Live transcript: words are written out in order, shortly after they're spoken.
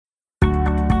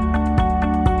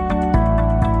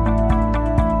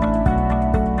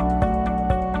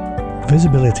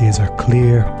Visibility is a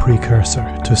clear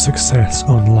precursor to success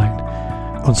online.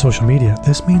 On social media,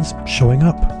 this means showing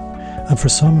up. And for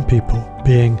some people,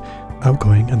 being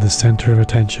outgoing and the center of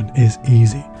attention is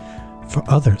easy. For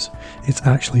others, it's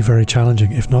actually very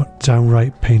challenging, if not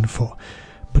downright painful.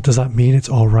 But does that mean it's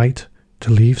all right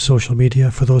to leave social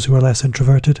media for those who are less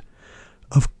introverted?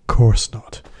 Of course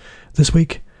not. This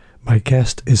week, my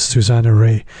guest is Susanna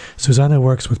Reay. Susanna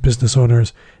works with business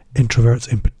owners, introverts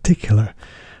in particular,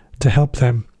 to help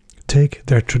them take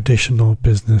their traditional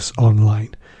business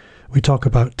online. We talk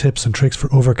about tips and tricks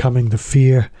for overcoming the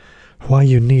fear, why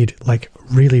you need,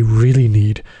 really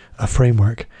need, a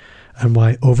framework, and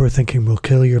why overthinking will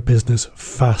kill your business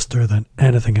faster than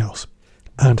anything else,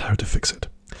 and how to fix it.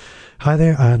 Hi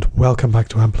there, and welcome back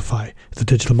to Amplify, the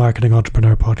Digital Marketing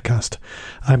Entrepreneur Podcast.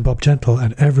 I'm Bob Gentle,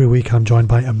 and every week I'm joined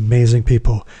by amazing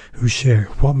people who share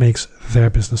what makes their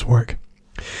business work.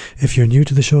 If you're new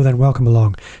to the show, then welcome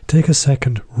along. Take a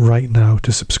second right now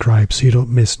to subscribe so you don't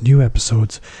miss new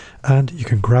episodes, and you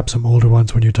can grab some older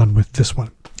ones when you're done with this one.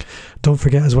 Don't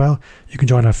forget as well, you can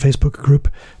join our Facebook group.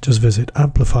 Just visit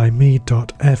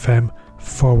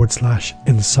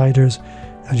amplifyme.fm/insiders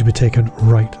and you'll be taken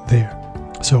right there.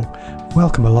 So,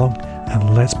 welcome along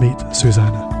and let's meet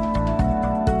Susanna.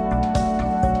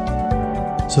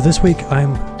 So this week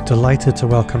I'm delighted to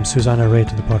welcome Susanna Reay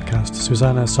to the podcast.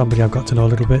 Susanna is somebody I've got to know a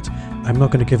little bit. I'm not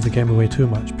going to give the game away too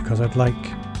much because I'd like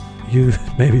you,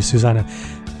 maybe Susanna.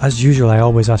 As usual, I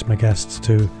always ask my guests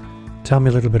to tell me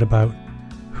a little bit about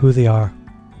who they are,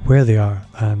 where they are,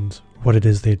 and what it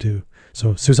is they do.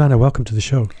 So, Susanna, welcome to the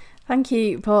show. Thank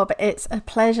you, Bob. It's a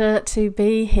pleasure to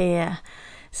be here.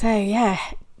 So,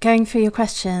 going through your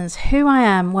questions. Who I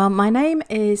am? Well, my name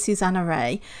is Susanna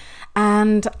Reay,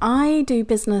 and I do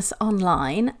business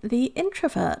online the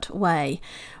introvert way,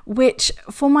 which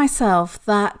for myself,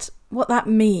 what that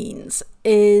means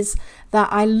is that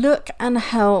I look and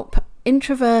help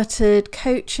introverted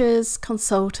coaches,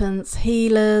 consultants,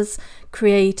 healers,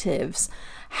 creatives,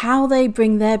 how they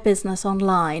bring their business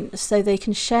online so they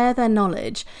can share their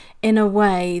knowledge in a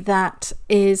way that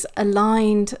is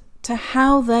aligned to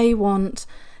how they want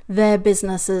their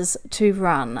businesses to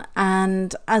run.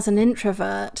 And as an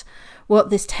introvert, what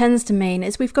this tends to mean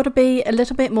is we've got to be a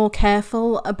little bit more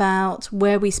careful about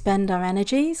where we spend our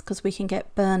energies because we can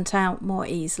get burnt out more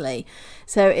easily.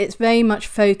 So it's very much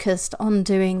focused on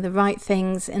doing the right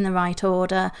things in the right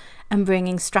order and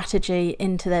bringing strategy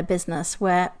into their business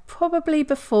where probably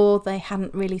before they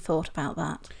hadn't really thought about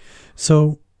that.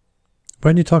 So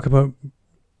when you talk about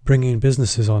bringing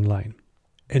businesses online,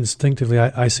 instinctively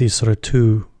I see sort of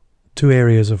two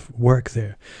areas of work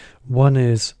there. One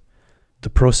is the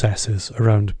processes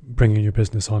around bringing your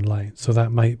business online. So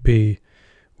that might be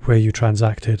where you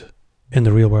transacted in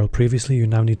the real world previously. You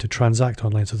now need to transact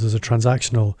online. So there's a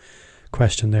transactional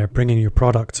question there, bringing your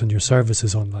products and your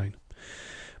services online.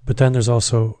 But then there's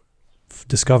also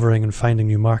discovering and finding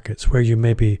new markets where you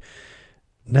maybe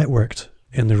networked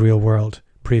in the real world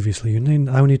previously. You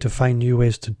now need to find new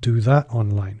ways to do that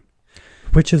online.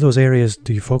 Which of those areas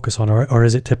do you focus on, or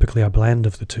is it typically a blend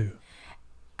of the two?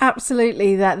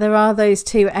 Absolutely, that there are those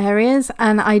two areas,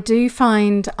 and I do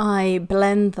find I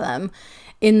blend them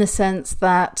in the sense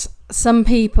that some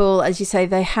people, as you say,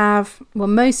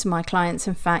 most of my clients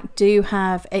in fact do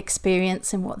have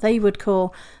experience in what they would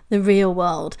call the real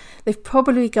world. They've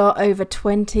probably got over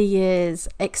 20 years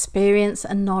experience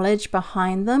and knowledge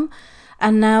behind them.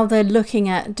 And now they're looking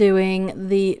at doing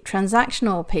the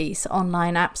transactional piece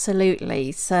online,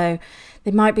 absolutely. So they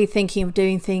might be thinking of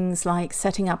doing things like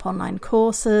setting up online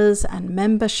courses and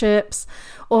memberships,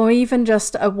 or even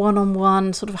just a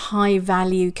one-on-one sort of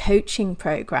high-value coaching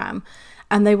program.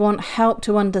 And they want help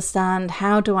to understand,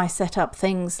 how do I set up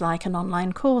things like an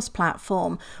online course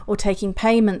platform or taking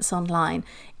payments online?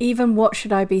 Even what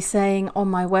should I be saying on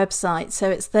my website? So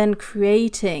it's then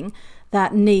creating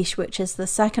that niche, which is the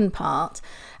second part,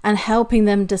 and helping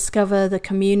them discover the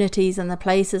communities and the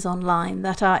places online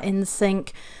that are in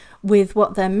sync with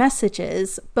what their message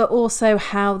is, but also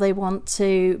how they want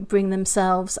to bring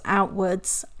themselves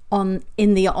outwards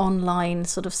in the online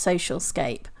sort of social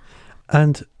scape.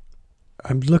 And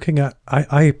I'm looking at,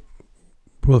 I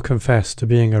will confess to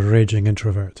being a raging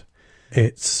introvert.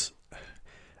 I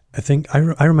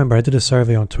remember I did a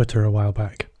survey on Twitter a while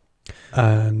back,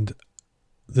 and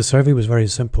the survey was very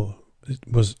simple. It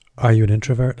was, are you an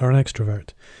introvert or an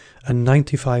extrovert? And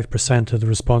 95% of the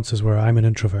responses were, I'm an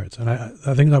introvert. And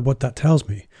I think that what that tells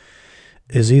me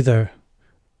is either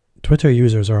Twitter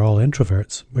users are all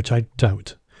introverts, which I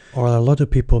doubt, or a lot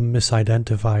of people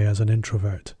misidentify as an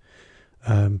introvert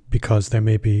because they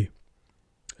may be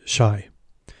shy.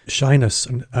 shyness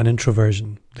and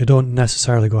introversion, they don't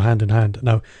necessarily go hand in hand.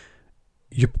 Now,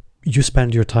 you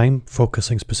spend your time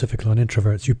focusing specifically on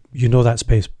introverts. You know that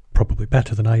space probably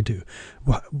better than I do.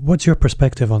 What's your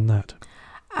perspective on that?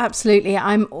 Absolutely.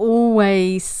 I'm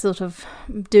always sort of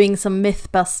doing some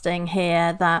myth busting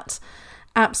here that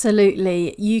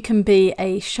absolutely you can be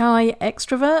a shy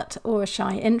extrovert or a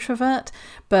shy introvert,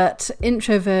 but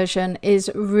introversion is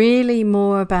really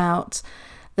more about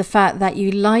the fact that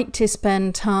you like to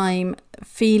spend time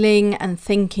feeling and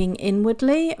thinking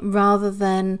inwardly rather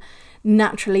than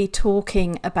naturally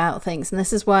talking about things. And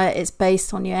this is why it's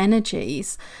based on your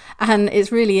energies. And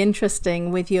it's really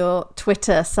interesting with your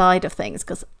Twitter side of things,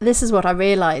 because this is what I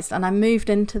realized. And I moved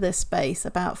into this space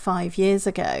about 5 years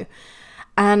ago.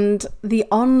 And the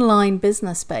online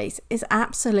business space is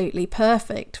absolutely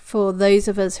perfect for those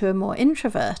of us who are more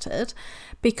introverted,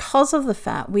 because of the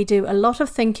fact we do a lot of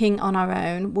thinking on our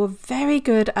own. We're very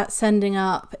good at sending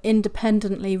up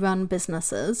independently run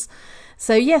businesses.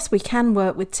 So yes, we can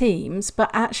work with teams, but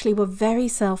actually we're very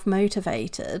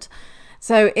self-motivated.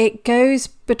 So it goes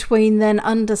between then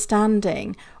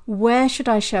understanding where should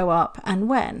I show up and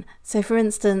when. So for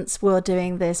instance, we're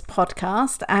doing this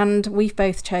podcast and we've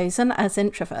both chosen as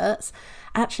introverts.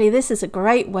 Actually, this is a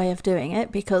great way of doing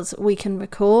it because we can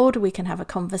record, we can have a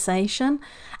conversation,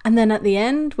 and then at the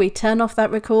end we turn off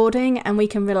that recording and we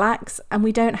can relax and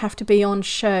we don't have to be on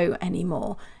show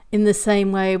anymore. In the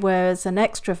same way, whereas an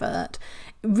extrovert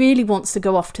really wants to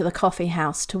go off to the coffee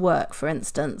house to work, for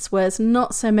instance, whereas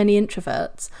not so many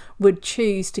introverts would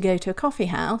choose to go to a coffee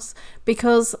house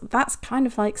because that's kind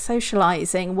of like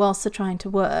socializing whilst they're trying to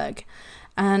work.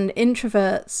 And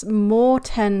introverts more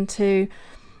tend to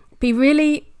be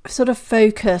really sort of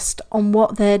focused on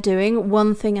what they're doing,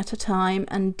 one thing at a time,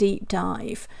 and deep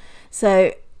dive.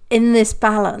 So in this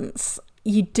balance,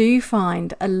 you do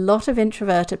find a lot of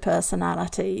introverted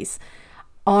personalities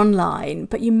online,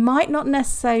 but you might not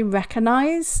necessarily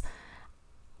recognize,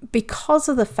 because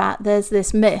of the fact there's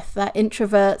this myth that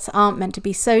introverts aren't meant to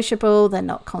be sociable, they're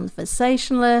not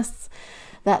conversationalists,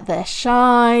 that they're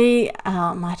shy,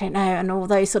 I don't know, and all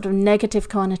those sort of negative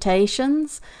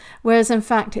connotations. Whereas in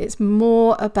fact, it's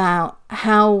more about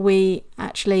how we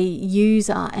actually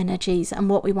use our energies and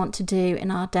what we want to do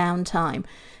in our downtime.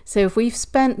 So if we've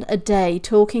spent a day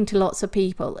talking to lots of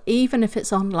people, even if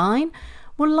it's online,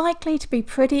 we're likely to be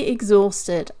pretty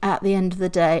exhausted at the end of the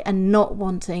day and not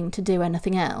wanting to do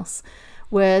anything else.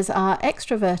 Whereas our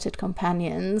extroverted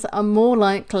companions are more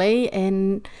likely,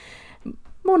 in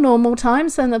more normal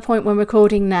times than the point we're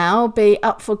recording now, be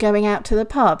up for going out to the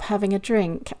pub, having a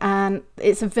drink. And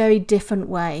it's a very different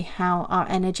way how our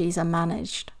energies are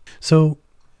managed. So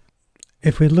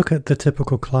if we look at the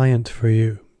typical client for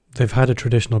you, they've had a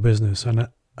traditional business, and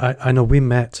I know we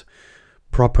met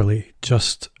properly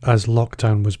just as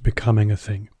lockdown was becoming a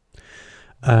thing.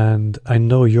 And I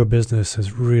know your business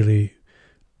has really,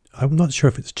 I'm not sure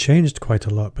if it's changed quite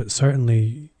a lot, but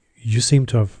certainly you seem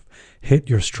to have hit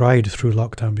your stride through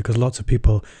lockdown, because lots of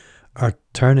people are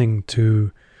turning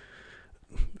to,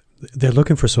 they're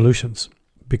looking for solutions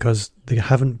because they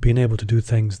haven't been able to do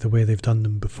things the way they've done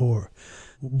them before.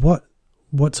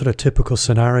 What sort of typical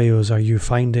scenarios are you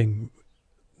finding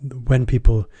when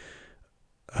people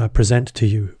present to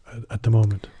you at the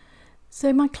moment?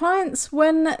 So my clients,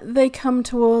 when they come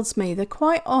towards me, they're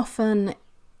quite often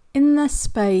in the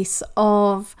space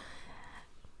of,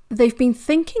 they've been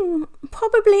thinking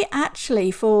probably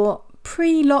actually for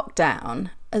pre-lockdown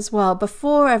as well,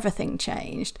 before everything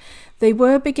changed. They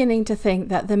were beginning to think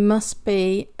that there must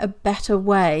be a better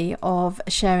way of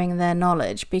sharing their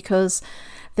knowledge, because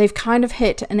they've kind of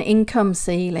hit an income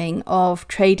ceiling of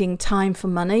trading time for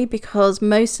money, because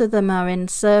most of them are in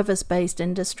service-based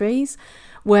industries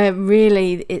where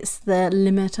really it's the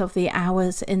limit of the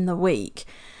hours in the week.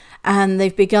 And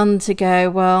they've begun to go,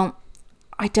 well,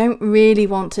 I don't really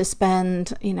want to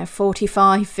spend,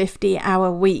 45,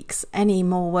 50-hour weeks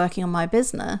anymore working on my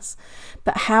business,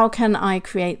 but how can I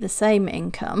create the same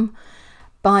income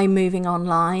by moving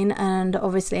online? And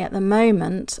obviously at the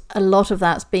moment, a lot of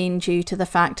that's been due to the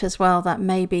fact as well that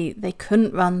maybe they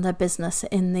couldn't run their business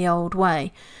in the old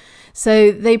way.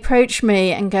 So they approach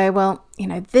me and go, well,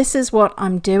 this is what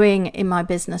I'm doing in my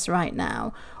business right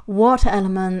now. What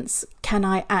elements can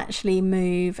I actually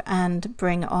move and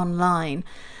bring online?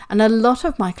 And a lot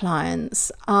of my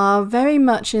clients are very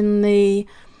much in the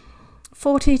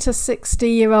 40 to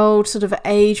 60-year-old sort of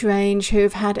age range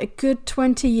who've had a good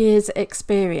 20 years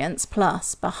experience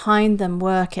plus behind them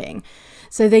working.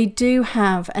 So they do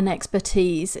have an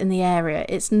expertise in the area.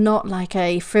 It's not like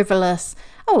a frivolous,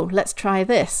 oh, let's try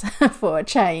this for a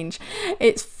change.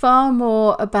 It's far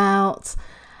more about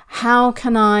how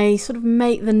can I sort of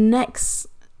make the next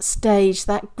stage,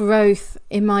 that growth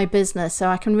in my business, so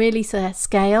I can really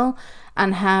scale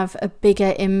and have a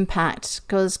bigger impact?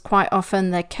 Because quite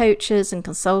often they're coaches and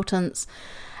consultants,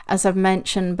 as I've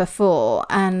mentioned before,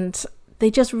 and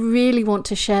they just really want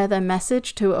to share their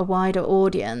message to a wider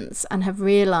audience, and have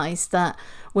realized that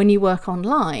when you work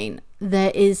online,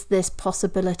 there is this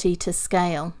possibility to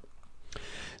scale.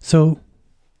 So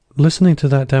listening to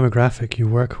that demographic you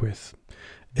work with,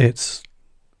 it's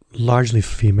largely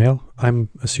female, I'm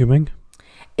assuming?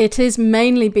 It is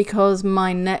mainly because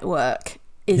my network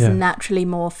is naturally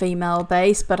more female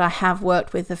based, but I have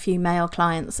worked with a few male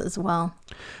clients as well.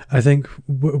 I think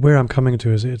where I'm coming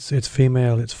to is it's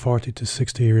female, it's 40 to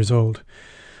 60 years old.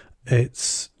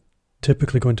 It's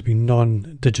typically going to be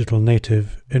non-digital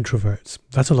native introverts.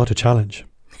 That's a lot of challenge.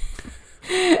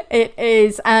 It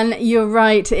is, and you're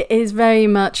right, it is very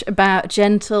much about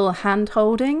gentle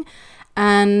hand-holding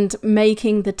and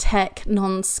making the tech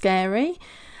non-scary.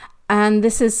 And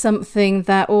this is something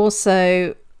that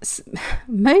also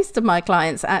most of my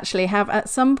clients actually have at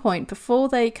some point before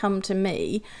they come to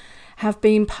me have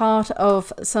been part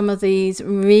of some of these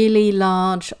really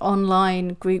large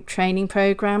online group training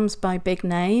programs by big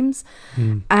names.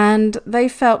 And they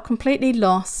felt completely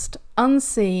lost,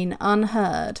 unseen,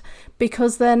 unheard,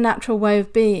 because their natural way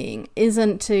of being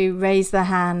isn't to raise their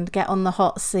hand, get on the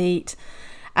hot seat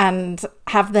and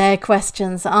have their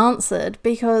questions answered,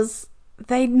 because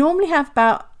they normally have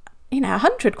about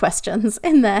 100 questions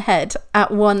in their head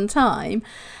at one time.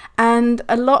 And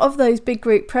a lot of those big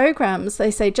group programs,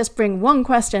 they say, just bring one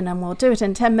question and we'll do it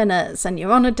in 10 minutes and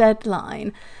you're on a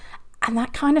deadline. And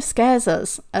that kind of scares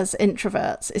us as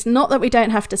introverts. It's not that we don't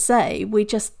have to say, we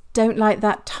just don't like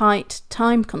that tight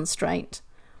time constraint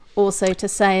also to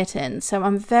say it in. So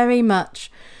I'm very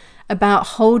much about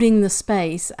holding the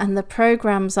space, and the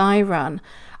programs I run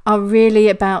are really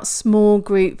about small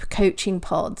group coaching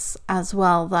pods as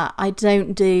well, that I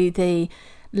don't do the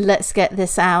let's get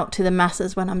this out to the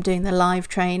masses when I'm doing the live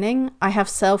training. I have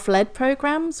self-led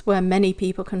programs where many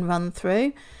people can run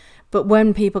through, but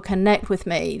when people connect with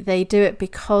me, they do it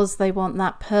because they want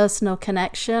that personal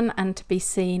connection and to be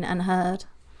seen and heard.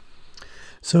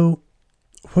 So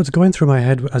what's going through my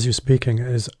head as you're speaking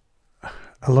is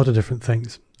a lot of different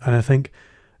things. And I think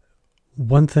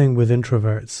one thing with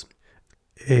introverts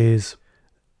is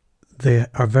they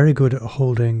are very good at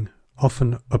holding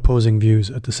often opposing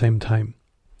views at the same time.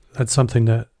 That's something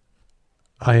that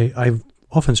I've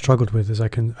often struggled with, is I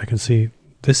can see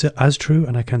this as true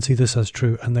and I can see this as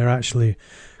true, and they're actually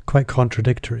quite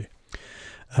contradictory.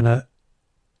 And I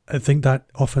think that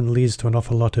often leads to an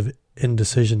awful lot of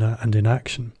indecision and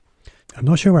inaction. I'm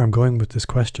not sure where I'm going with this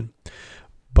question,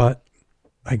 but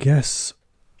I guess...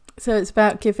 So it's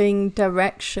about giving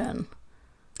direction.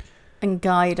 And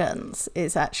guidance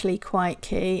is actually quite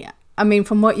key. I mean,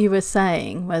 from what you were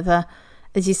saying, whether,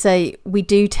 as you say, we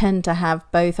do tend to have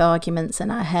both arguments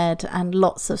in our head and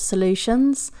lots of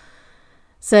solutions.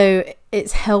 So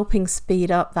it's helping speed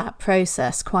up that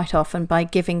process quite often by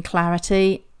giving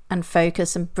clarity and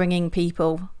focus and bringing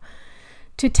people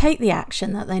to take the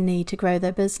action that they need to grow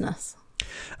their business.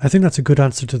 I think that's a good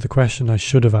answer to the question I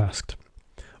should have asked.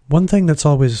 One thing that's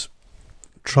always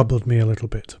troubled me a little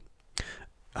bit,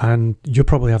 and you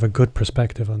probably have a good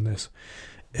perspective on this,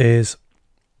 is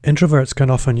introverts can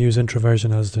often use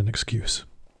introversion as an excuse,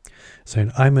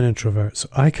 saying, I'm an introvert, so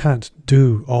I can't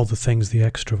do all the things the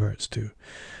extroverts do.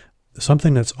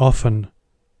 Something that's often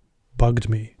bugged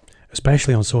me,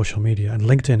 especially on social media and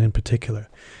LinkedIn in particular,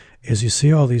 is you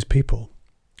see all these people,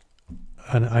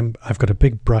 and I've got a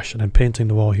big brush and I'm painting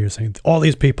the wall here saying, all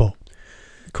these people,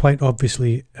 quite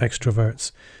obviously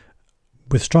extroverts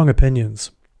with strong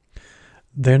opinions.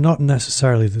 They're not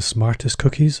necessarily the smartest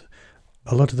cookies.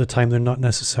 A lot of the time they're not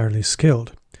necessarily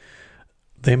skilled.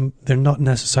 They're not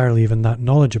necessarily even that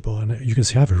knowledgeable. And you can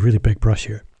see I have a really big brush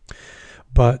here.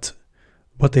 But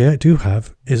what they do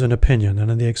have is an opinion, and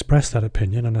then they express that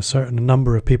opinion, and a certain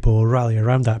number of people will rally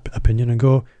around that opinion and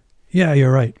go, yeah,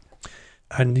 you're right.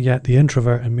 And yet the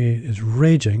introvert in me is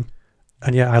raging,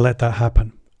 and yet I let that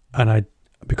happen. And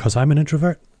because I'm an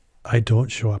introvert, I don't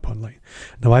show up online.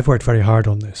 Now, I've worked very hard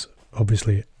on this.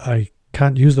 Obviously, I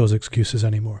can't use those excuses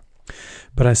anymore.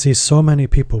 But I see so many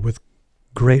people with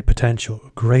great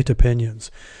potential, great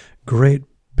opinions, great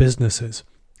businesses.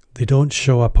 They don't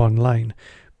show up online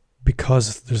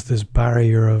because there's this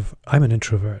barrier of, I'm an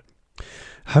introvert.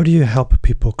 How do you help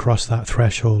people cross that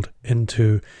threshold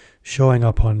into showing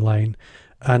up online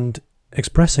and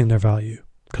expressing their value?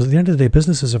 Because at the end of the day,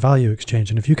 business is a value exchange.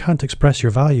 And if you can't express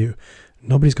your value,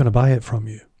 nobody's going to buy it from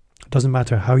you. It doesn't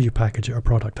matter how you package it or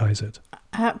productize it.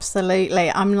 Absolutely.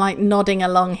 I'm like nodding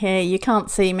along here. You can't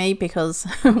see me because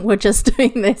we're just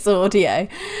doing this audio.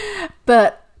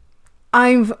 But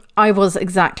I was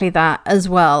exactly that as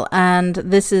well. And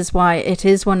this is why it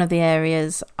is one of the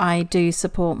areas I do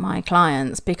support my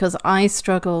clients, because I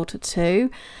struggled too.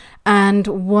 And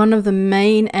one of the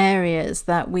main areas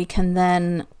that we can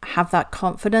then have that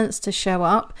confidence to show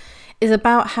up is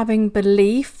about having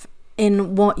belief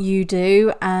in what you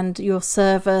do and your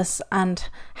service and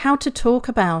how to talk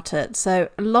about it. So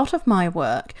a lot of my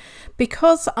work,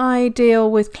 because I deal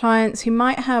with clients who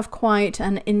might have quite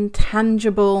an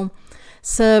intangible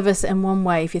service in one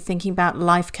way, if you're thinking about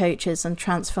life coaches and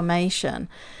transformation,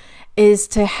 is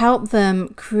to help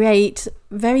them create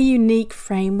very unique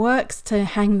frameworks to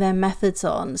hang their methods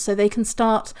on, so they can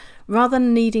start, rather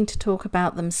than needing to talk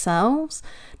about themselves,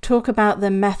 talk about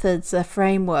their methods, their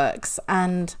frameworks,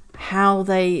 and how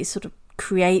they sort of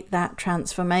create that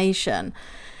transformation.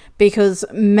 Because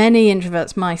many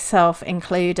introverts, myself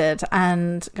included,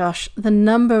 and gosh, the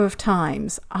number of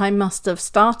times I must have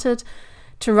started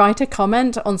to write a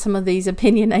comment on some of these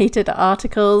opinionated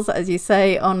articles, as you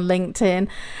say, on LinkedIn,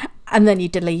 and then you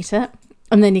delete it.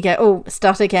 And then you go, oh,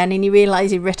 start again, and you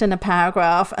realise you've written a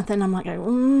paragraph. And then I'm like,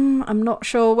 I'm not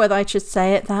sure whether I should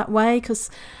say it that way,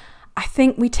 because I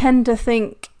think we tend to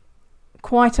think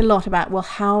quite a lot about, well,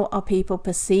 how are people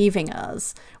perceiving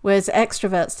us? Whereas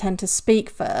extroverts tend to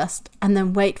speak first and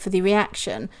then wait for the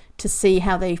reaction to see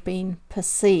how they've been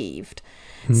perceived.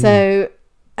 So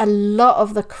a lot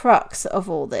of the crux of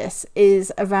all this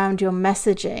is around your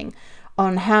messaging,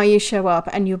 on how you show up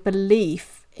and your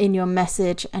belief in your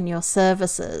message and your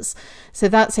services. So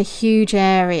that's a huge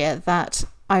area that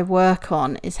I work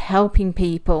on, is helping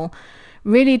people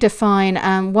really define.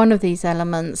 And one of these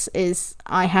elements is,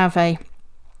 I have a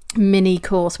mini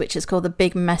course which is called the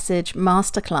Big Message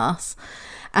Masterclass.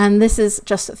 And this is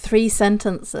just 3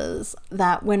 sentences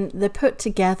that, when they're put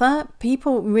together,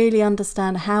 people really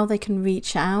understand how they can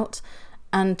reach out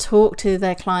and talk to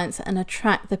their clients and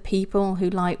attract the people who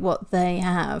like what they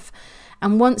have.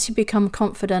 And once you become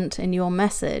confident in your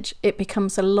message, it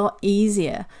becomes a lot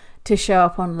easier to show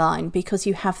up online, because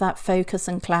you have that focus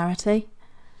and clarity.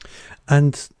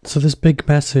 And so this big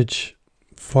message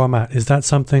format, is that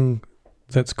something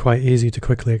that's quite easy to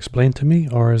quickly explain to me,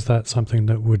 or is that something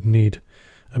that would need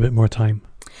a bit more time?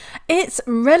 It's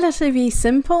relatively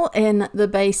simple in the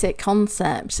basic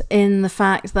concept, in the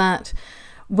fact that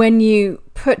when you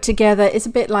put together, it's a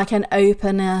bit like an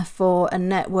opener for a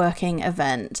networking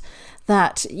event,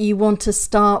 that you want to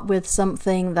start with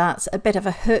something that's a bit of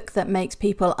a hook that makes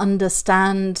people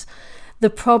understand the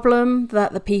problem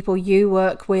that the people you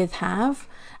work with have.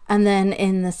 And then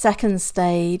in the second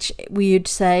stage, we'd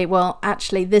say, well,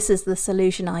 actually, this is the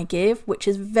solution I give, which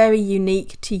is very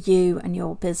unique to you and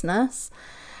your business.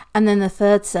 And then the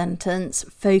third sentence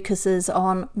focuses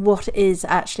on what is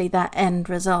actually that end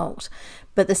result.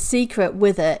 But the secret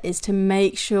with it is to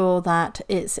make sure that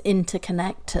it's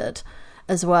interconnected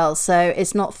as well. So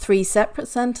it's not 3 separate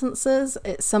sentences.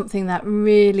 It's something that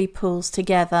really pulls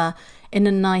together in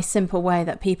a nice, simple way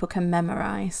that people can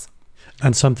memorize.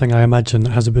 And something I imagine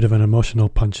has a bit of an emotional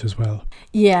punch as well.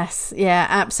 Yes, yeah,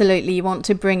 absolutely. You want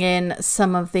to bring in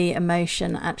some of the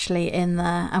emotion actually in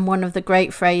there. And one of the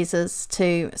great phrases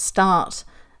to start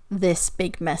this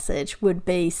big message would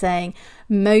be saying,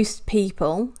 most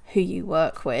people who you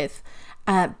work with,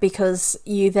 because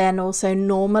you then also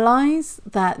normalize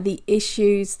that the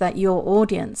issues that your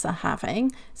audience are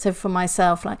having. So for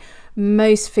myself, like,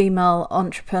 most female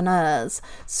entrepreneurs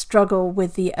struggle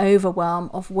with the overwhelm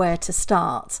of where to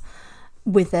start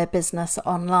with their business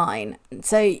online.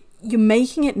 So you're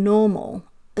making it normal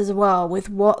as well with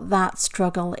what that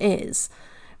struggle is,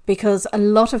 because a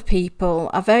lot of people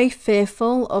are very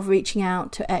fearful of reaching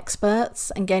out to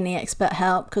experts and gaining expert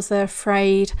help, because they're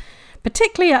afraid,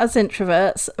 particularly as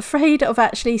introverts, afraid of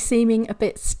actually seeming a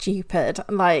bit stupid.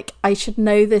 Like, I should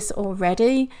know this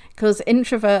already, because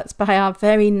introverts by our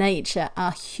very nature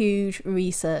are huge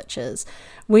researchers.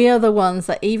 We are the ones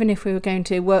that, even if we were going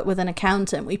to work with an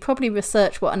accountant, we probably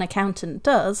research what an accountant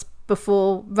does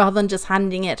before, rather than just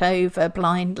handing it over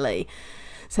blindly.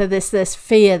 So there's this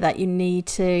fear that you need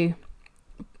to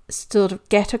sort of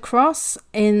get across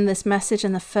in this message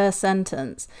in the first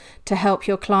sentence to help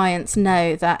your clients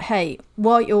know that, hey,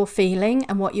 what you're feeling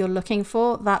and what you're looking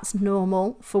for, that's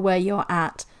normal for where you're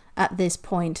at this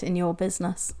point in your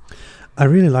business. I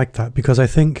really like that, because I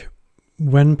think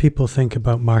when people think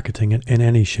about marketing in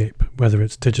any shape, whether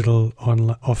it's digital,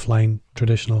 online, offline,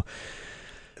 traditional,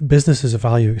 business is a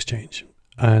value exchange.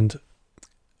 And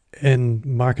in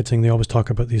marketing, they always talk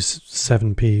about these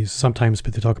 7 Ps. Sometimes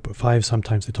they talk about 5,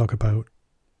 sometimes they talk about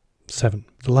 7.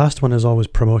 The last one is always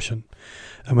promotion.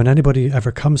 And when anybody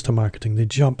ever comes to marketing, they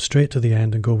jump straight to the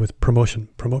end and go with promotion,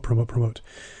 promote, promote, promote.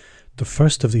 The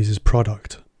first of these is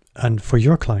product. And for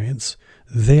your clients,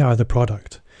 they are the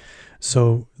product.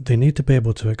 So they need to be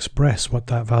able to express what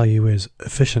that value is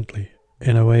efficiently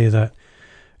in a way that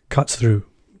cuts through,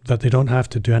 that they don't have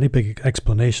to do any big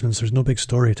explanations. There's no big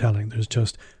storytelling. There's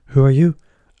just, who are you?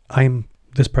 I'm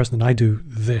this person and I do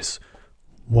this.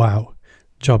 Wow.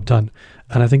 Job done.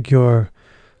 And I think your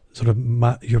sort of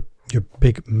your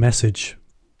big message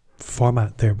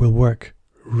format there will work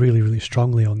really, really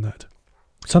strongly on that.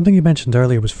 Something you mentioned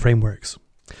earlier was frameworks.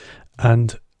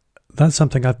 And that's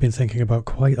something I've been thinking about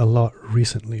quite a lot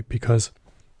recently because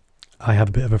I have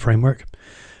a bit of a framework.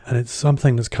 And it's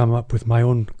something that's come up with my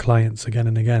own clients again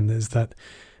and again, is that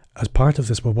as part of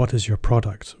this, well, what is your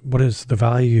product? What is the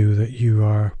value that you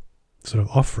are sort of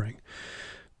offering?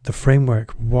 The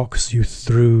framework walks you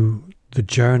through the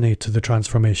journey to the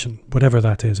transformation, whatever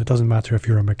that is. It doesn't matter if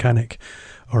you're a mechanic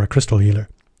or a crystal healer.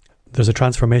 There's a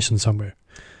transformation somewhere.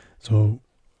 So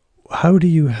how do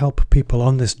you help people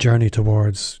on this journey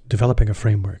towards developing a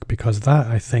framework? Because that,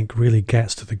 I think, really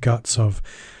gets to the guts of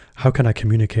how can I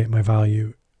communicate my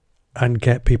value and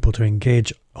get people to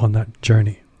engage on that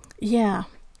journey? Yeah,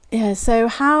 so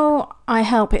how I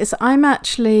help is I'm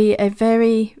actually a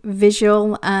very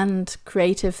visual and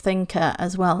creative thinker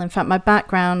as well. In fact, my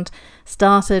background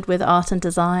started with art and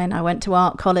design. I went to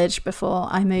art college before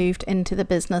I moved into the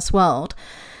business world.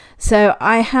 So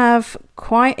I have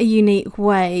quite a unique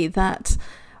way that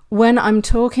when I'm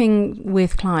talking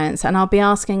with clients, and I'll be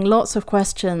asking lots of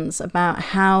questions about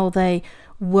how they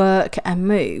work and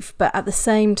move, but at the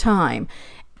same time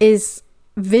is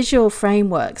visual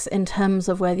frameworks in terms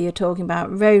of whether you're talking about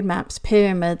roadmaps,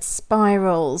 pyramids,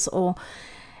 spirals, or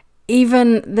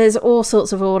even there's all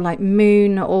sorts of like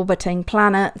moon orbiting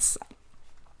planets,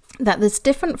 that there's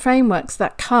different frameworks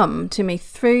that come to me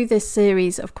through this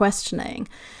series of questioning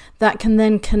that can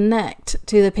then connect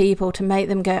to the people to make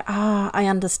them go, I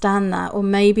understand that. Or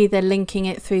maybe they're linking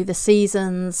it through the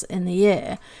seasons in the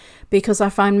year, because I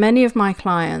find many of my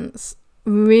clients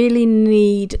really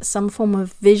need some form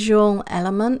of visual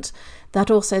element that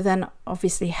also then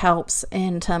obviously helps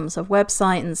in terms of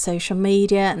website and social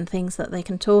media and things that they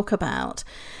can talk about.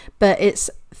 But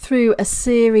it's through a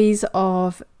series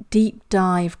of deep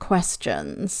dive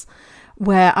questions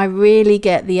where I really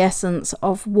get the essence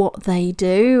of what they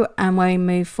do and where we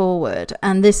move forward.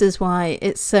 And this is why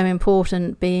it's so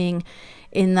important being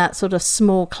in that sort of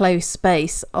small, close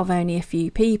space of only a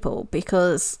few people,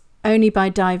 because only by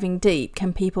diving deep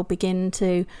can people begin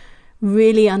to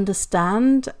really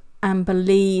understand and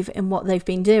believe in what they've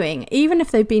been doing. Even if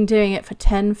they've been doing it for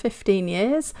 10, 15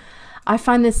 years, I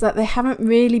find this that they haven't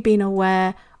really been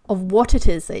aware of what it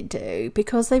is they do,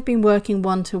 because they've been working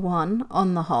one-to-one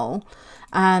on the whole,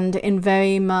 and in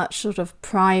very much sort of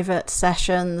private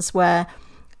sessions where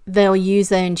they'll use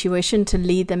their intuition to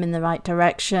lead them in the right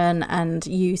direction and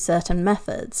use certain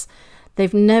methods.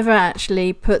 They've never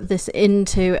actually put this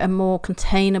into a more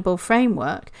containable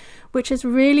framework, which is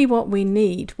really what we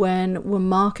need when we're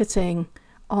marketing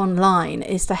online,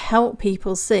 is to help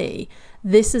people see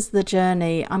this is the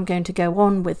journey I'm going to go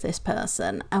on with this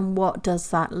person, and what does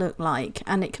that look like?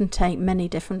 And it can take many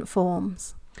different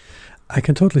forms. I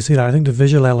can totally see that. I think the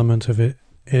visual element of it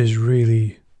is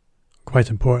really quite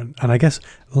important. And I guess,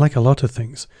 like a lot of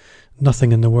things,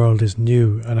 nothing in the world is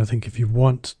new. And I think if you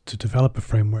want to develop a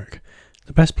framework,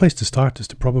 the best place to start is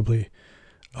to probably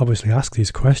obviously ask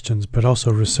these questions, but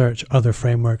also research other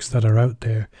frameworks that are out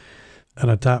there and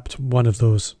adapt one of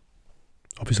those.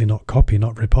 Obviously not copy,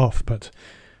 not rip off, but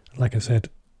like I said,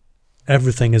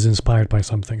 everything is inspired by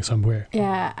something somewhere.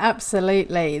 Yeah,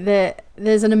 absolutely.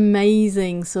 There's an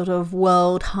amazing sort of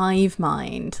world hive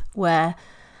mind where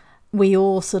we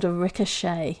all sort of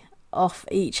ricochet off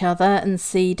each other and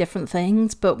see different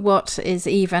things. But what is,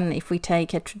 even if we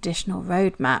take a traditional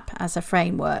roadmap as a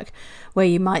framework, where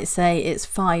you might say it's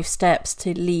 5 steps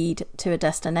to lead to a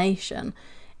destination,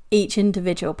 each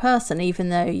individual person, even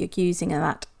though you're using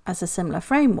that as a similar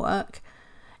framework,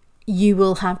 you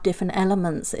will have different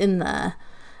elements in there.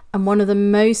 And one of the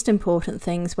most important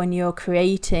things when you're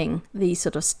creating these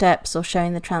sort of steps or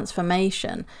showing the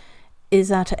transformation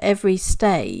is at every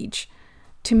stage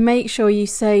to make sure you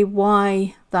say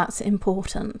why that's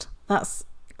important. That's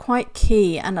quite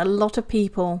key, and a lot of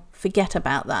people forget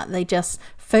about that. They just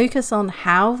focus on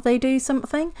how they do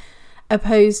something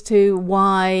opposed to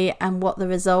why and what the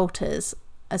result is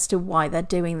as to why they're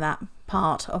doing that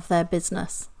part of their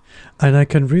business. And I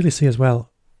can really see as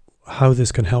well how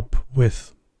this can help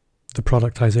with the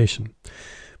productization,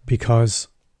 because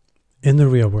in the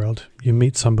real world, you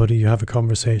meet somebody, you have a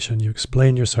conversation, you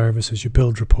explain your services, you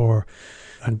build rapport,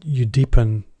 and you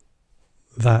deepen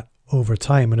that over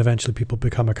time, and eventually people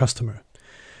become a customer.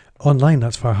 Online,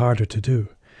 that's far harder to do.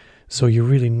 So you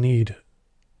really need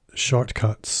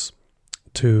shortcuts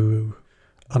to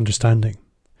understanding.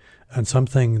 And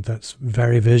something that's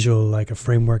very visual, like a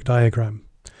framework diagram,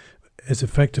 is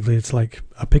effectively, it's like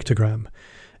a pictogram.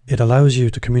 It allows you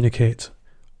to communicate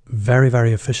very,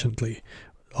 very efficiently,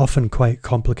 often quite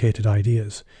complicated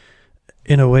ideas,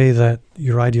 in a way that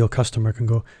your ideal customer can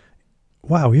go,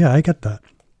 wow, yeah, I get that.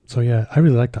 So yeah, I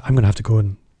really like that. I'm going to have to go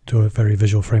and do a very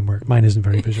visual framework. Mine isn't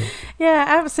very visual. Yeah,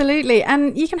 absolutely.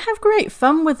 And you can have great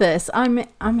fun with this. I'm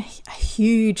a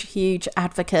huge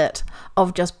advocate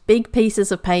of just big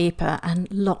pieces of paper and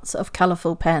lots of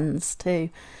colourful pens too.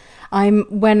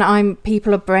 When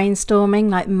people are brainstorming,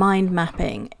 like mind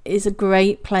mapping is a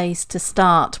great place to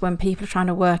start when people are trying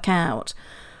to work out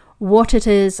what it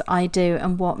is I do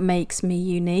and what makes me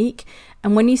unique.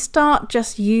 And when you start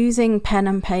just using pen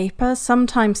and paper,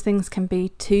 sometimes things can be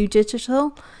too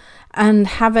digital, and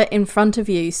have it in front of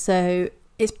you. So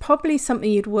it's probably something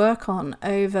you'd work on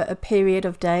over a period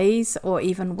of days or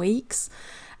even weeks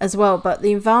as well. But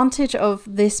the advantage of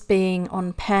this being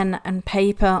on pen and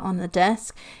paper on the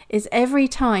desk is every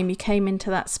time you came into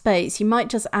that space, you might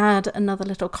just add another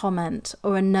little comment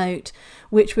or a note,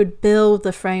 which would build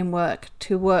the framework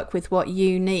to work with what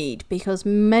you need. Because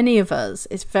many of us,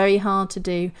 it's very hard to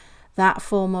do that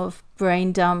form of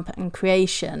brain dump and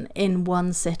creation in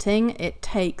one sitting. It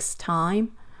takes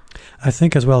time. I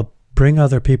think as well, bring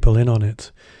other people in on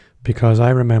it. Because I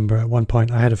remember at one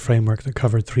point I had a framework that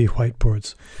covered 3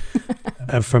 whiteboards.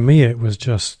 And for me, it was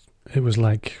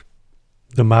like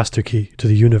the master key to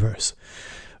the universe.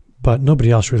 But nobody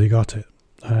else really got it.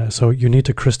 So you need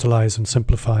to crystallize and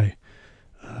simplify.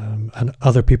 And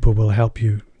other people will help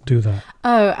you do that.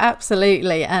 Oh,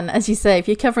 absolutely. And as you say, if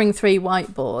you're covering 3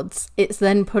 whiteboards, it's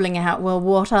then pulling out, well,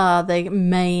 what are the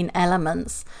main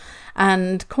elements?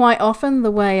 And quite often the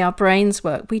way our brains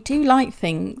work, we do like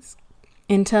things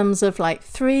in terms of like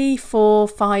 3, 4,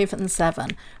 5, and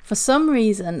 7. For some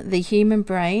reason, the human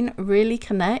brain really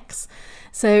connects.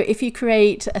 So if you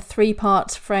create a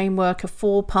 3-part framework, a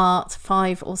 4-part,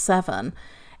 5 or 7,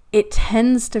 it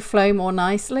tends to flow more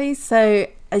nicely. So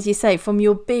as you say, from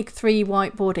your big 3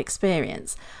 whiteboard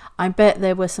experience, I bet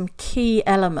there were some key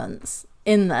elements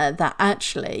in there that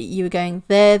actually you were going,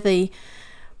 they're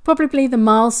probably the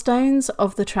milestones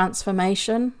of the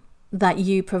transformation that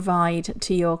you provide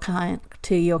to your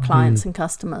clients and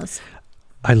customers.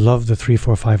 I love the 3,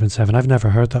 4, 5, and 7. I've never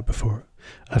heard that before.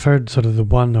 I've heard sort of the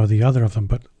one or the other of them,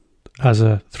 but as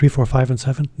a 3, 4, 5, and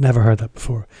 7, never heard that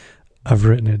before. I've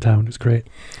written it down. It's great.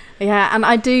 Yeah, and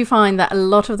I do find that a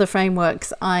lot of the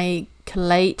frameworks I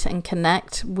collate and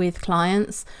connect with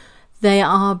clients, they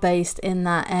are based in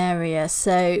that area.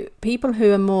 So people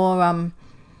who are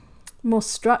more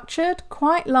structured,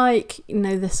 quite like,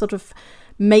 the sort of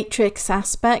matrix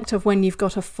aspect of when you've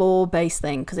got a 4 base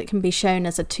thing, because it can be shown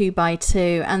as a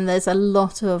 2x2, and there's a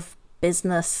lot of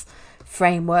business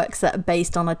frameworks that are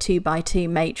based on a 2x2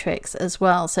 matrix as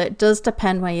well. So it does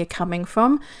depend where you're coming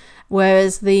from.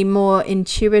 Whereas the more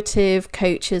intuitive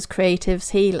coaches,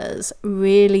 creatives, healers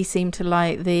really seem to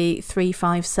like the 3,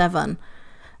 5, 7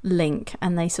 link,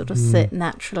 and they sort of sit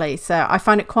naturally. So I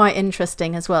find it quite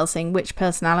interesting as well, seeing which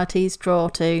personalities draw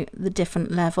to the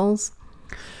different levels.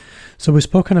 So we've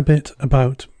spoken a bit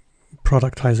about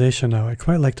productization now. I'd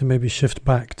quite like to maybe shift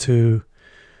back to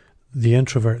the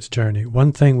introvert's journey.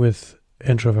 One thing with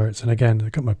introverts, and again, I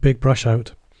got my big brush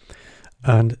out,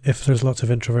 and if there's lots of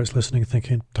introverts listening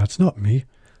thinking, that's not me,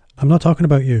 I'm not talking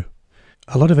about you.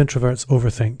 A lot of introverts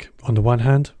overthink on the one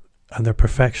hand, and they're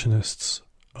perfectionists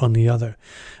on the other.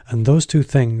 And those two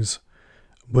things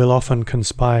will often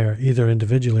conspire, either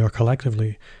individually or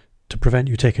collectively, to prevent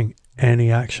you taking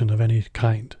any action of any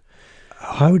kind.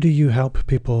 How do you help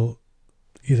people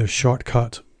either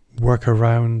shortcut, work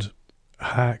around,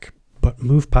 hack, but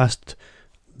move past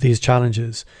these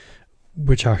challenges,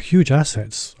 which are huge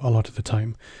assets a lot of the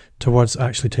time, towards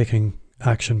actually taking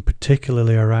action,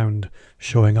 particularly around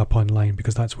showing up online,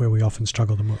 because that's where we often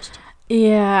struggle the most?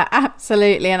 Yeah,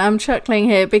 absolutely. And I'm chuckling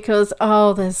here because,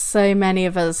 there's so many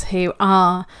of us who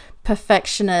are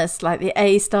perfectionists, like the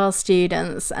A-star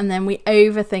students, and then we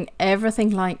overthink everything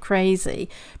like crazy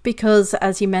because,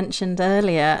 as you mentioned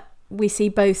earlier, we see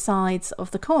both sides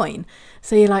of the coin.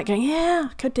 So you're like going, yeah,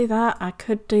 I could do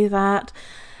that,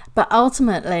 But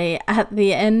ultimately, at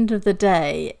the end of the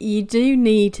day, you do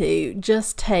need to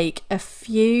just take a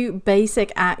few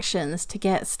basic actions to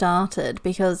get started,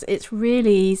 because it's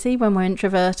really easy when we're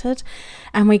introverted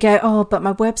and we go, oh, but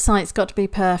my website's got to be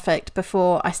perfect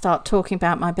before I start talking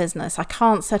about my business. I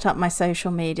can't set up my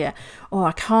social media, or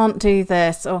I can't do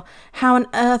this, or how on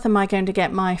earth am I going to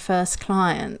get my first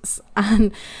clients?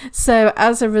 And so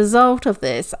as a result of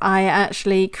this, I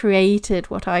actually created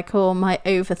what I call my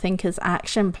Overthinker's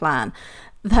Action Plan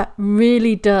that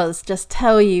really does just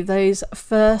tell you those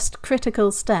first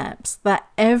critical steps that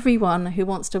everyone who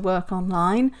wants to work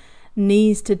online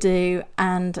needs to do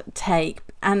and take,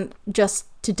 and just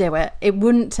to do it. It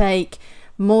wouldn't take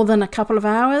more than a couple of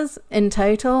hours in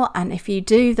total, and if you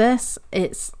do this,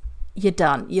 you're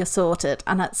done, you're sorted.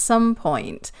 And at some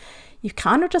point you've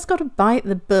kind of just got to bite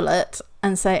the bullet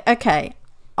and say, okay,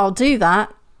 I'll do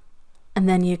that, and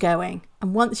then you're going.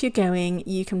 And once you're going,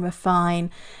 you can refine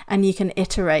and you can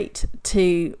iterate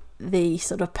to the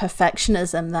sort of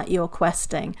perfectionism that you're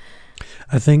questing.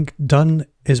 I think done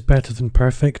is better than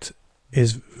perfect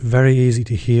is very easy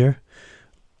to hear,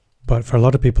 but for a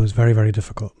lot of people it's very, very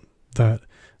difficult, that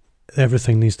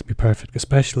everything needs to be perfect,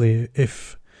 especially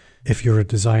if you're a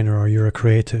designer or you're a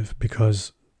creative,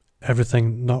 because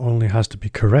everything not only has to be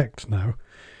correct now,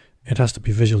 it has to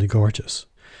be visually gorgeous.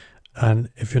 And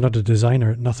if you're not a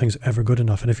designer, nothing's ever good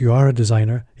enough. And if you are a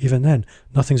designer, even then,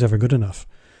 nothing's ever good enough.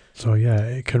 So yeah,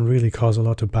 it can really cause a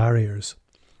lot of barriers.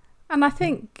 And I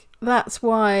think that's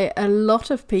why a lot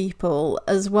of people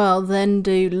as well then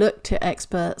do look to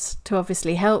experts to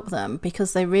obviously help them,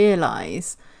 because they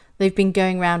realise they've been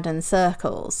going round in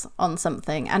circles on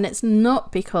something. And it's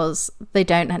not because they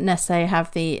don't necessarily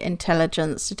have the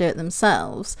intelligence to do it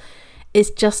themselves. It's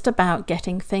just about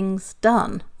getting things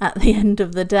done at the end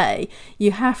of the day.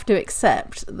 You have to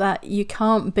accept that you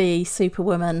can't be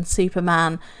Superwoman,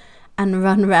 Superman, and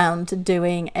run around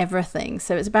doing everything.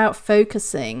 So it's about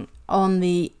focusing on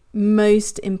the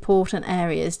most important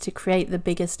areas to create the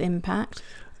biggest impact.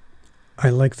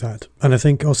 I like that. And I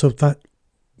think also that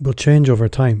will change over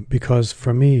time, because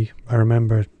for me, I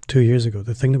remember 2 years ago,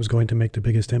 the thing that was going to make the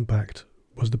biggest impact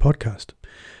was the podcast.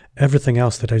 Everything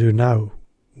else that I do now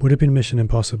would have been mission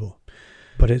impossible.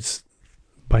 But it's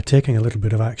by taking a little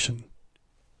bit of action,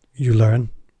 you learn,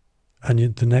 and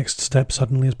the next step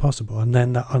suddenly is possible. And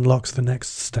then that unlocks the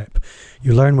next step.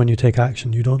 You learn when you take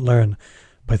action. You don't learn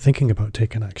by thinking about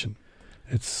taking action.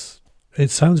 It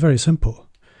sounds very simple,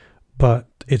 but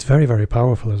it's very, very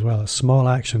powerful as well. A small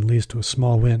action leads to a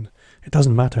small win. It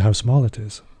doesn't matter how small it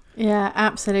is. Yeah,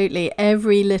 absolutely.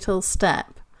 Every little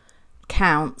step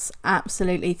counts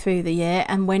absolutely through the year.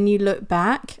 And when you look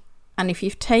back, and if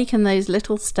you've taken those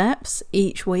little steps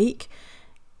each week,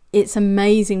 it's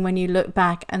amazing when you look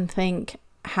back and think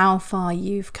how far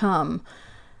you've come.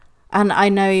 And I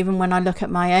know even when I look at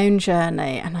my own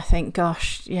journey and I think,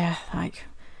 gosh, yeah,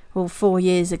 4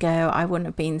 years ago I wouldn't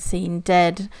have been seen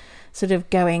dead sort of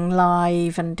going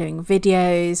live and doing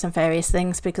videos and various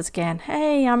things, because again,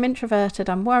 hey, I'm introverted,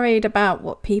 I'm worried about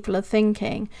what people are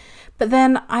thinking. But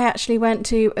then I actually went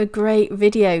to a great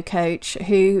video coach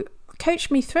who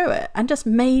coached me through it and just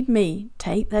made me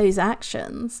take those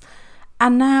actions.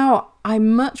 And now I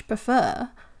much prefer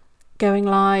going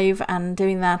live and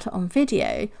doing that on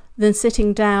video than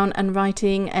sitting down and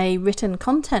writing a written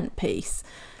content piece.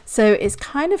 So it's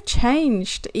kind of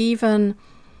changed even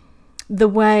the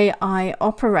way I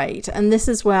operate. And this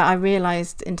is where I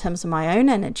realized, in terms of my own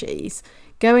energies,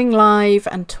 going live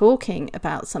and talking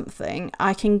about something,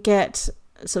 I can get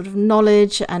sort of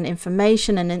knowledge and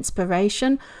information and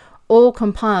inspiration all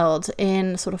compiled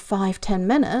in sort of 5-10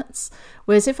 minutes.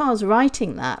 Whereas if I was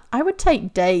writing that, I would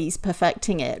take days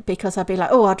perfecting it, because I'd be like,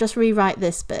 oh, I'll just rewrite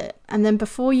this bit. And then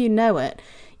before you know it,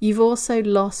 you've also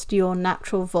lost your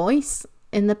natural voice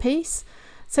in the piece.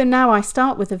 So now I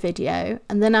start with a video,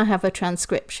 and then I have a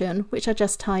transcription, which I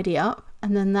just tidy up.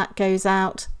 And then that goes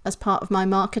out as part of my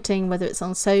marketing, whether it's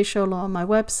on social or on my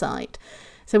website.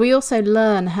 So we also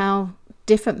learn how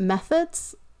different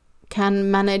methods can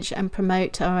manage and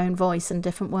promote our own voice in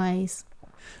different ways.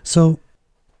 So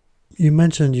you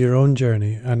mentioned your own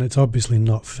journey, and it's obviously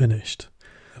not finished.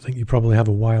 I think you probably have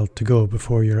a while to go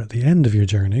before you're at the end of your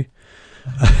journey.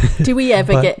 Do we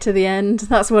ever get to the end?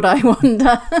 That's what I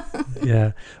wonder.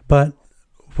 Yeah. But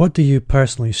what do you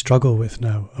personally struggle with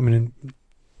now? I mean,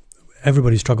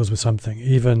 everybody struggles with something,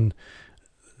 even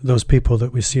those people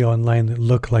that we see online that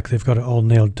look like they've got it all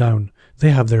nailed down.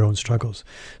 They have their own struggles.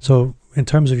 So in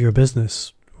terms of your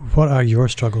business, what are your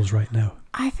struggles right now?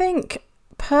 I think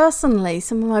personally,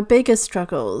 some of my biggest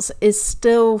struggles is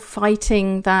still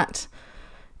fighting that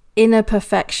inner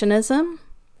perfectionism.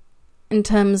 in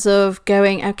terms of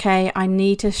going, okay, I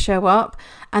need to show up.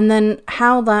 And then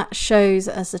how that shows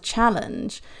as a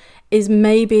challenge is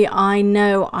maybe I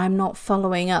know I'm not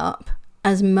following up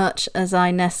as much as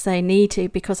I necessarily need to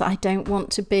because I don't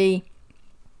want to be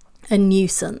a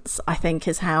nuisance, I think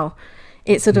is how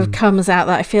it sort of comes out,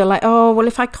 that I feel like, oh, well,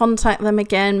 if I contact them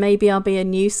again, maybe I'll be a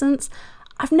nuisance.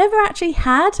 I've never actually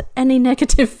had any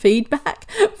negative feedback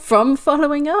from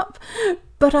following up,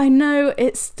 but I know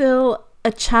it's still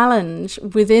a challenge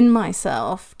within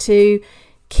myself to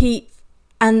keep,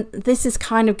 and this is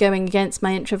kind of going against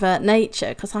my introvert nature,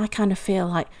 because I kind of feel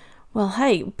like, well,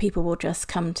 hey, people will just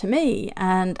come to me.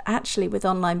 And actually with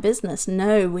online business,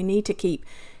 no, we need to keep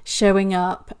showing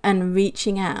up and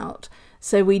reaching out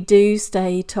so we do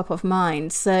stay top of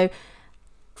mind. So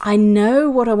I know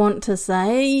what I want to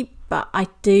say, but I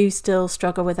do still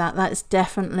struggle with that. That is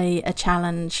definitely a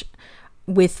challenge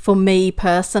for me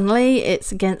personally.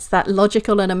 It's against that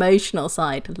logical and emotional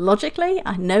side. Logically,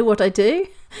 I know what I do,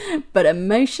 but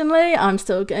emotionally, I'm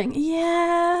still going,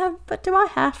 yeah, but do I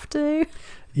have to?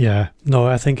 Yeah, no,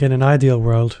 I think in an ideal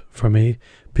world for me,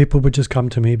 people would just come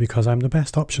to me because I'm the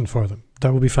best option for them.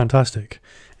 That would be fantastic.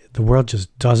 The world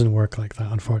just doesn't work like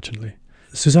that, unfortunately.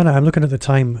 Susanna, I'm looking at the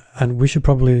time and we should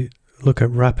probably look at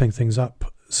wrapping things up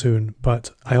soon, but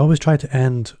I always try to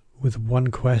end with one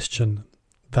question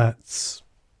that's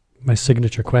my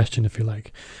signature question, if you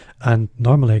like. And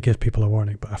normally I give people a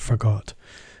warning, but I forgot.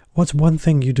 What's one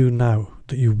thing you do now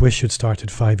that you wish you'd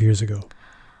started 5 years ago?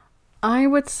 I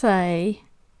would say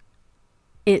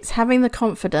it's having the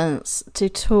confidence to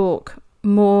talk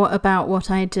more about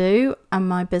what I do and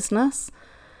my business,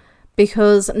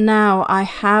 because now I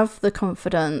have the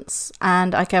confidence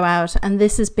and I go out, and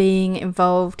this is being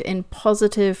involved in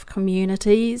positive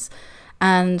communities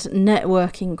and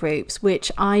networking groups,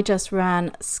 which I just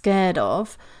ran scared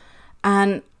of.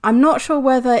 And I'm not sure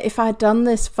whether if I'd done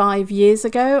this 5 years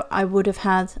ago, I would have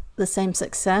had the same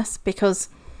success, because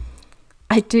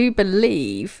I do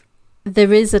believe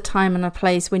there is a time and a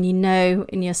place when you know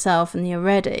in yourself and you're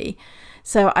ready.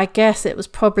 So I guess it was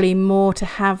probably more to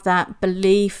have that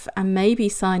belief and maybe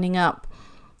signing up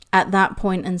at that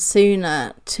point and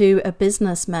sooner to a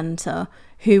business mentor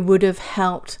who would have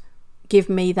helped give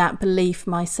me that belief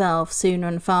myself sooner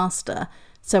and faster.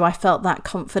 So I felt that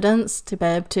confidence to be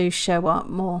able to show up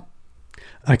more.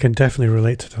 I can definitely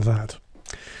relate to that.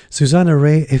 Susanna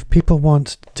Reay, if people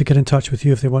want to get in touch with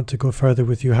you, if they want to go further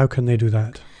with you, how can they do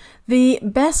that? The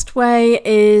best way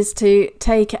is to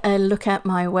take a look at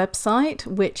my website,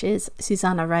 which is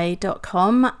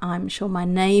susannareay.com. I'm sure my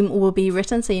name will be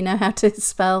written so you know how to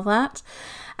spell that.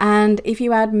 And if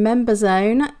you add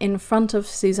memberzone in front of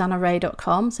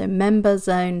susannareay.com, so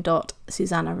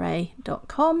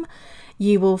memberzone.susannareay.com,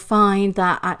 you will find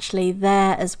that actually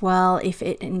there as well. If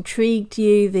it intrigued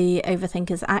you, the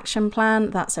Overthinkers Action Plan,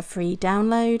 that's a free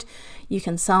download. You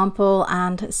can sample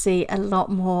and see a lot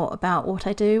more about what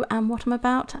I do and what I'm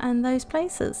about in those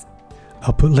places.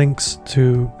 I'll put links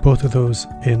to both of those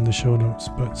in the show notes.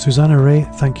 But Susanna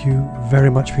Reay, thank you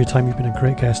very much for your time. You've been a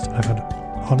great guest. I've had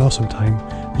an awesome time.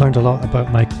 Learned a lot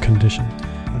about my condition.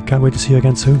 I can't wait to see you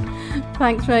again soon.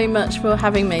 Thanks very much for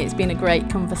having me. It's been a great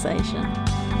conversation.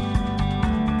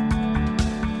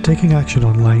 Taking action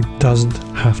online doesn't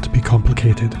have to be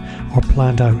complicated or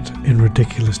planned out in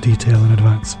ridiculous detail in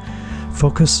advance.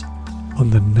 Focus on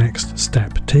the next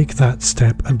step. Take that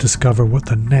step and discover what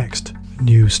the next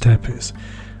new step is.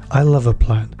 I love a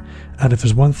plan, and if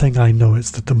there's one thing I know, it's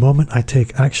that the moment I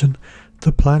take action,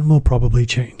 the plan will probably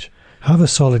change. Have a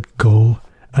solid goal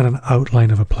and an outline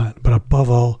of a plan, but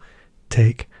above all,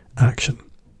 take action.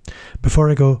 Before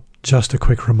I go, just a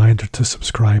quick reminder to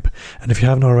subscribe, and if you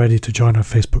haven't already, to join our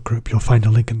Facebook group. You'll find a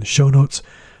link in the show notes,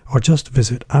 or just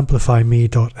visit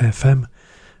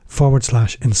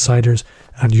amplifyme.fm/insiders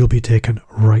and you'll be taken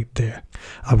right there.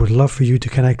 I would love for you to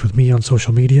connect with me on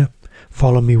social media.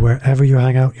 Follow me wherever you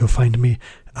hang out. You'll find me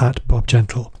at Bob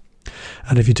Gentle.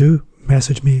 And if you do,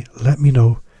 message me, let me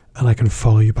know, and I can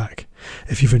follow you back.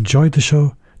 If you've enjoyed the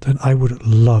show, then I would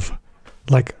love,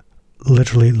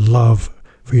 literally love,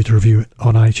 for you to review it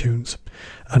on iTunes,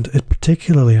 and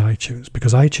particularly iTunes,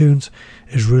 because iTunes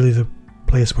is really the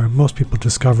place where most people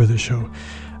discover the show,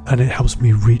 and it helps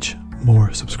me reach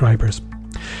more subscribers.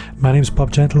 My name's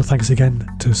Bob Gentle. Thanks again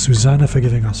to Susanna for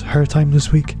giving us her time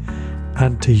this week,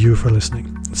 and to you for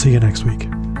listening. See you next week.